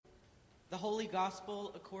The Holy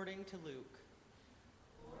Gospel according to Luke.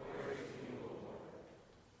 Glory to you, Lord.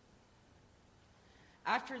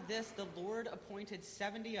 After this, the Lord appointed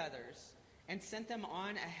 70 others and sent them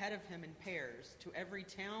on ahead of him in pairs to every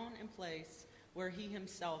town and place where he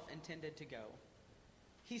himself intended to go.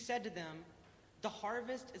 He said to them, "The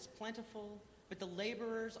harvest is plentiful, but the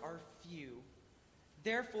laborers are few.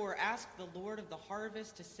 Therefore, ask the Lord of the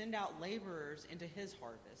harvest to send out laborers into his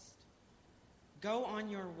harvest. Go on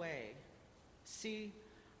your way. See,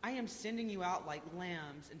 I am sending you out like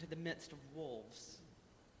lambs into the midst of wolves.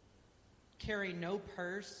 Carry no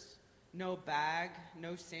purse, no bag,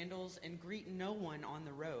 no sandals, and greet no one on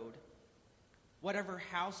the road. Whatever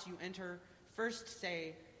house you enter, first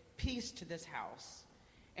say, 'Peace to this house.'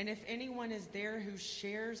 And if anyone is there who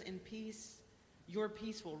shares in peace, your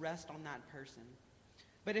peace will rest on that person.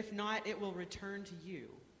 But if not, it will return to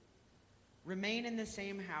you. Remain in the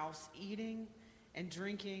same house, eating and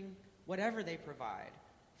drinking whatever they provide,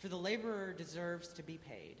 for the laborer deserves to be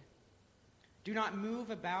paid. Do not move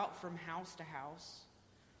about from house to house.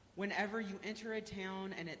 Whenever you enter a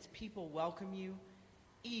town and its people welcome you,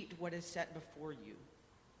 eat what is set before you.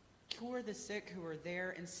 Cure the sick who are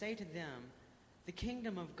there and say to them, 'The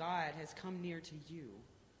kingdom of God has come near to you.'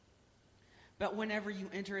 But whenever you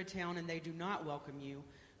enter a town and they do not welcome you,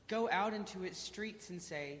 go out into its streets and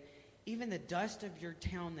say, 'Even the dust of your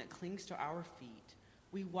town that clings to our feet,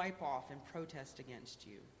 we wipe off and protest against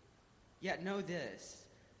you.' Yet know this,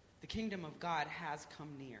 the kingdom of God has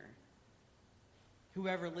come near.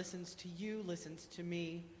 Whoever listens to you listens to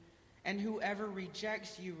me, and whoever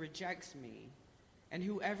rejects you rejects me, and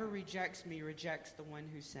whoever rejects me rejects the one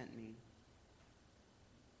who sent me."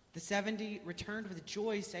 The 70 returned with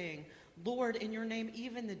joy, saying, "Lord, in your name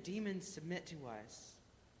even the demons submit to us."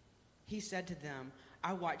 He said to them,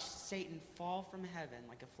 "I watched Satan fall from heaven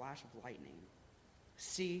like a flash of lightning.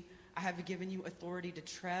 See, I have given you authority to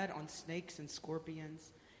tread on snakes and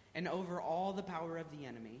scorpions and over all the power of the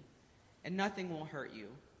enemy, and nothing will hurt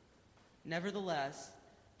you. Nevertheless,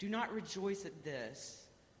 do not rejoice at this,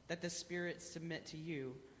 that the spirits submit to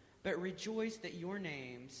you, but rejoice that your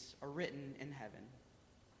names are written in heaven."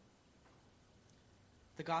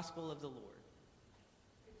 The Gospel of the Lord.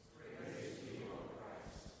 Praise to you, O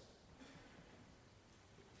Christ.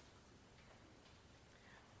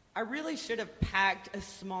 I really should have packed a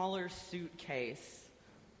smaller suitcase.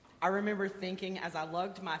 I remember thinking as I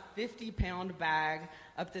lugged my 50-pound bag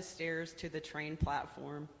up the stairs to the train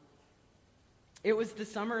platform. It was the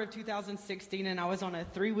summer of 2016, and I was on a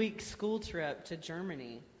 3-week school trip to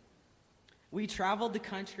Germany. We traveled the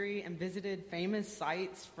country and visited famous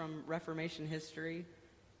sites from Reformation history.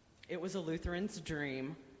 It was a Lutheran's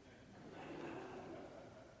dream.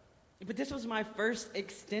 But this was my first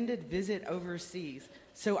extended visit overseas,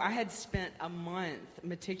 so I had spent a month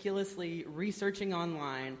meticulously researching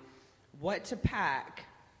online what to pack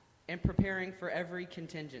and preparing for every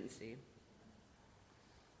contingency.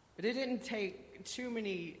 But it didn't take too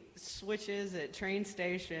many switches at train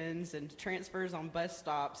stations and transfers on bus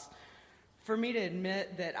stops for me to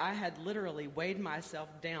admit that I had literally weighed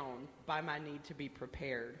myself down by my need to be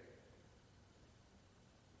prepared.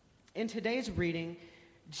 In today's reading,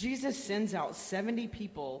 Jesus sends out 70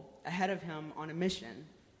 people ahead of him on a mission.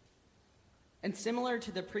 And similar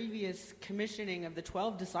to the previous commissioning of the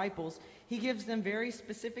 12 disciples, he gives them very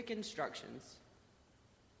specific instructions.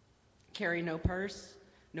 Carry no purse,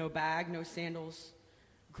 no bag, no sandals.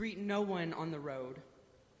 Greet no one on the road.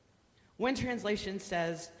 One translation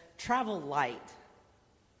says, travel light.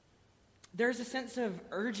 There's a sense of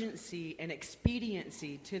urgency and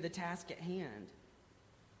expediency to the task at hand.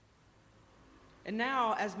 And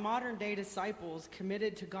now, as modern-day disciples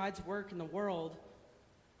committed to God's work in the world,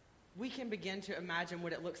 we can begin to imagine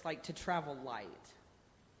what it looks like to travel light.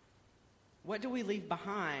 What do we leave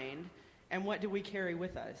behind, and what do we carry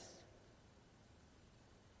with us?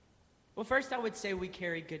 Well, first I would say we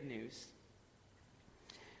carry good news.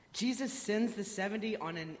 Jesus sends the 70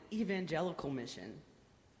 on an evangelical mission.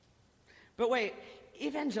 But wait,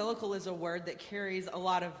 evangelical is a word that carries a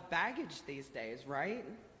lot of baggage these days, right?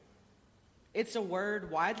 It's a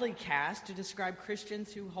word widely cast to describe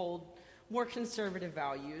Christians who hold more conservative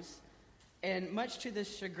values, and much to the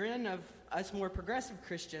chagrin of us more progressive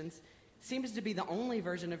Christians, seems to be the only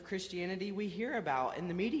version of Christianity we hear about in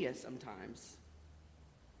the media sometimes.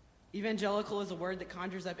 Evangelical is a word that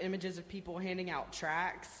conjures up images of people handing out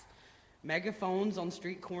tracts, megaphones on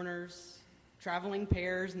street corners, traveling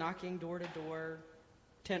pairs knocking door to door,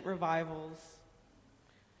 tent revivals.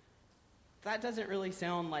 That doesn't really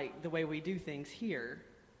sound like the way we do things here.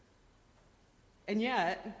 And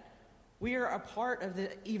yet, We are a part of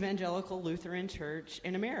the Evangelical Lutheran Church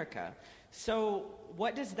in America. So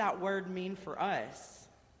what does that word mean for us?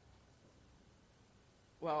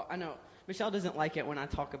 Well, I know Michelle doesn't like it when I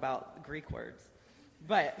talk about Greek words,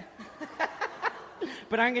 but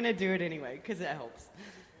I'm going to do it anyway because it helps.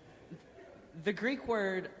 The Greek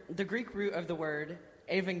root of the word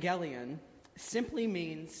evangelion simply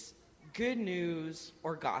means good news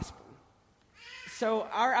or gospel. So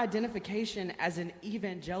our identification as an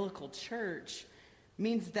evangelical church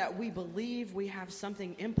means that we believe we have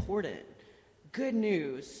something important, good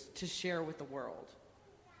news to share with the world.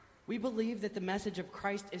 We believe that the message of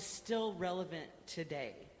Christ is still relevant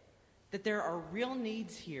today, that there are real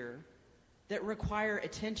needs here that require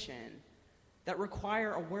attention, that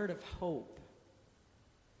require a word of hope.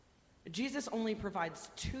 Jesus only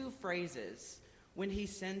provides 2 phrases when he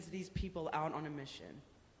sends these people out on a mission.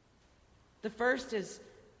 The first is,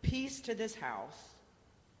 peace to this house,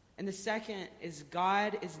 and the second is,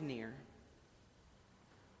 God is near.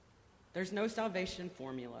 There's no salvation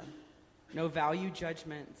formula, no value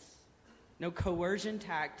judgments, no coercion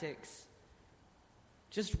tactics,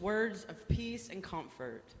 just words of peace and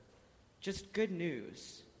comfort, just good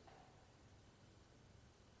news.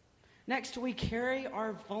 Next, we carry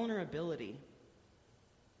our vulnerability.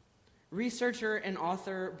 Researcher and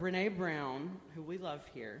author Brené Brown, who we love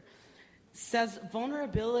here, says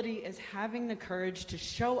vulnerability is having the courage to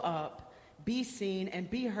show up, be seen, and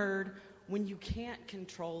be heard when you can't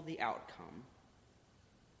control the outcome.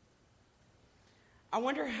 I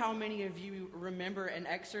wonder how many of you remember an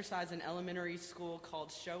exercise in elementary school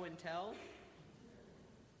called show and tell?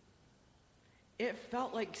 It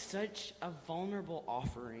felt like such a vulnerable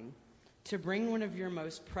offering to bring one of your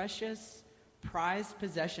most precious, prized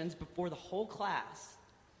possessions before the whole class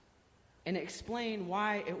and explain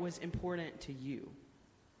why it was important to you.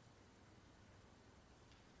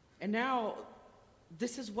 And now,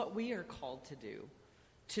 this is what we are called to do,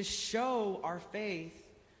 to show our faith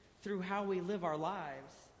through how we live our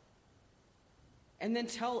lives, and then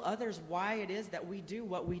tell others why it is that we do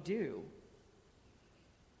what we do.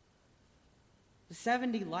 The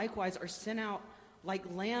 70 likewise are sent out like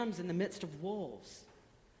lambs in the midst of wolves.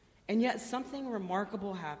 And yet something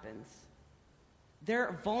remarkable happens.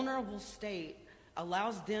 Their vulnerable state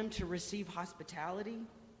allows them to receive hospitality,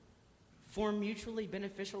 form mutually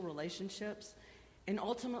beneficial relationships, and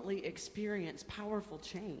ultimately experience powerful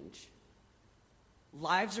change.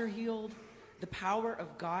 Lives are healed, the power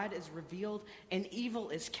of God is revealed, and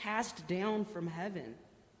evil is cast down from heaven.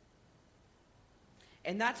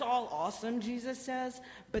 And that's all awesome, Jesus says,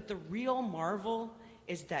 but the real marvel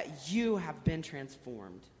is that you have been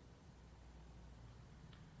transformed.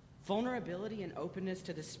 Vulnerability and openness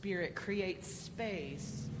to the Spirit creates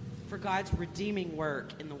space for God's redeeming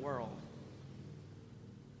work in the world.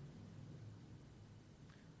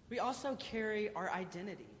 We also carry our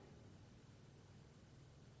identity.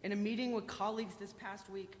 In a meeting with colleagues this past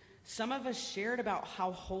week, some of us shared about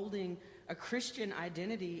how holding a Christian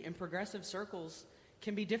identity in progressive circles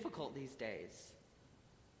can be difficult these days.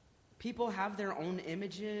 People have their own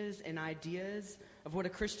images and ideas of what a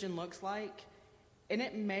Christian looks like, and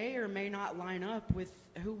it may or may not line up with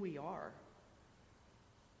who we are.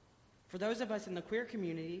 For those of us in the queer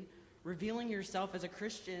community, revealing yourself as a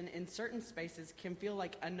Christian in certain spaces can feel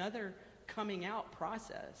like another coming out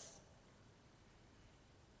process.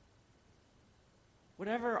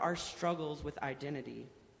 Whatever our struggles with identity,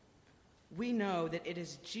 we know that it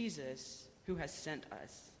is Jesus who has sent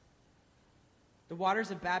us. The waters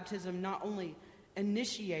of baptism not only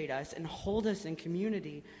initiate us and hold us in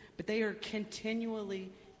community, but they are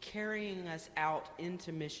continually carrying us out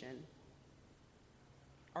into mission.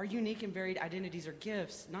 Our unique and varied identities are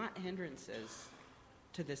gifts, not hindrances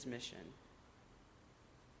to this mission.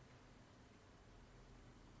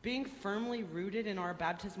 Being firmly rooted in our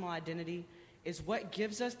baptismal identity is what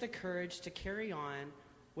gives us the courage to carry on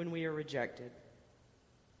when we are rejected.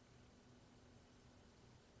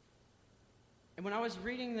 And when I was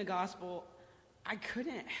reading the gospel, I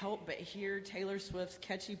couldn't help but hear Taylor Swift's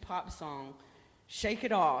catchy pop song, Shake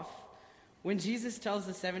It Off, when Jesus tells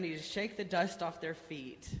the 70 to shake the dust off their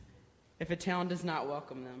feet if a town does not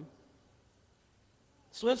welcome them.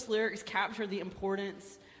 Swift's lyrics capture the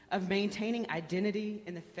importance of maintaining identity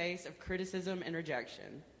in the face of criticism and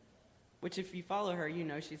rejection, which if you follow her, you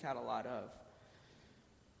know she's had a lot of.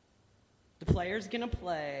 The player's gonna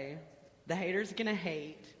play, the hater's gonna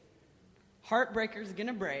hate, heartbreaker's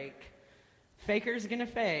gonna break, faker's gonna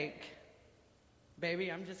fake.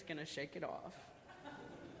 Baby, I'm just gonna shake it off.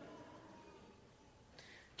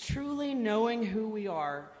 Truly knowing who we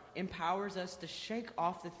are empowers us to shake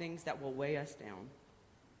off the things that will weigh us down.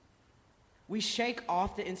 We shake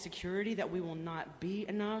off the insecurity that we will not be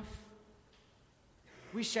enough.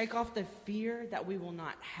 We shake off the fear that we will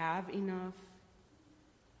not have enough.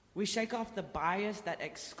 We shake off the bias that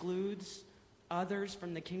excludes others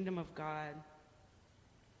from the kingdom of God.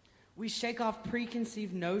 We shake off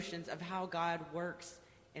preconceived notions of how God works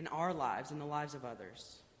in our lives and the lives of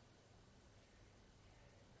others.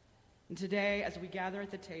 And today, as we gather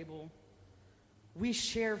at the table, we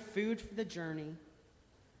share food for the journey.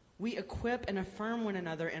 We equip and affirm one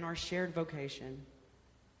another in our shared vocation.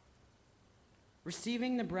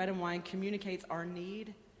 Receiving the bread and wine communicates our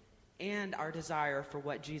need and our desire for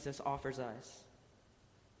what Jesus offers us.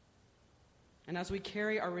 And as we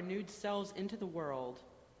carry our renewed selves into the world,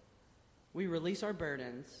 we release our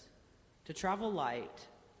burdens to travel light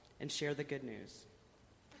and share the good news.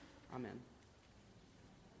 Amen.